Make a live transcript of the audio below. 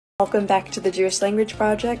Welcome back to the Jewish Language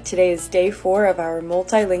Project. Today is day 4 of our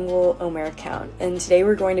multilingual Omer count, and today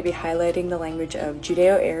we're going to be highlighting the language of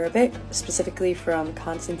Judeo-Arabic, specifically from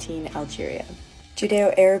Constantine, Algeria.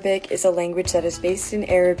 Judeo-Arabic is a language that is based in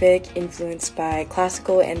Arabic, influenced by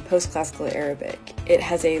classical and post-classical Arabic. It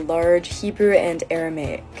has a large Hebrew and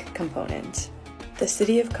Aramaic component. The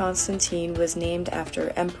city of Constantine was named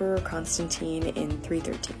after Emperor Constantine in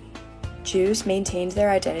 313. Jews maintained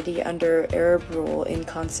their identity under Arab rule in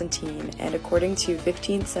Constantine, and according to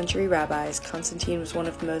 15th century rabbis, Constantine was one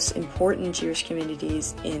of the most important Jewish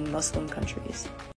communities in Muslim countries.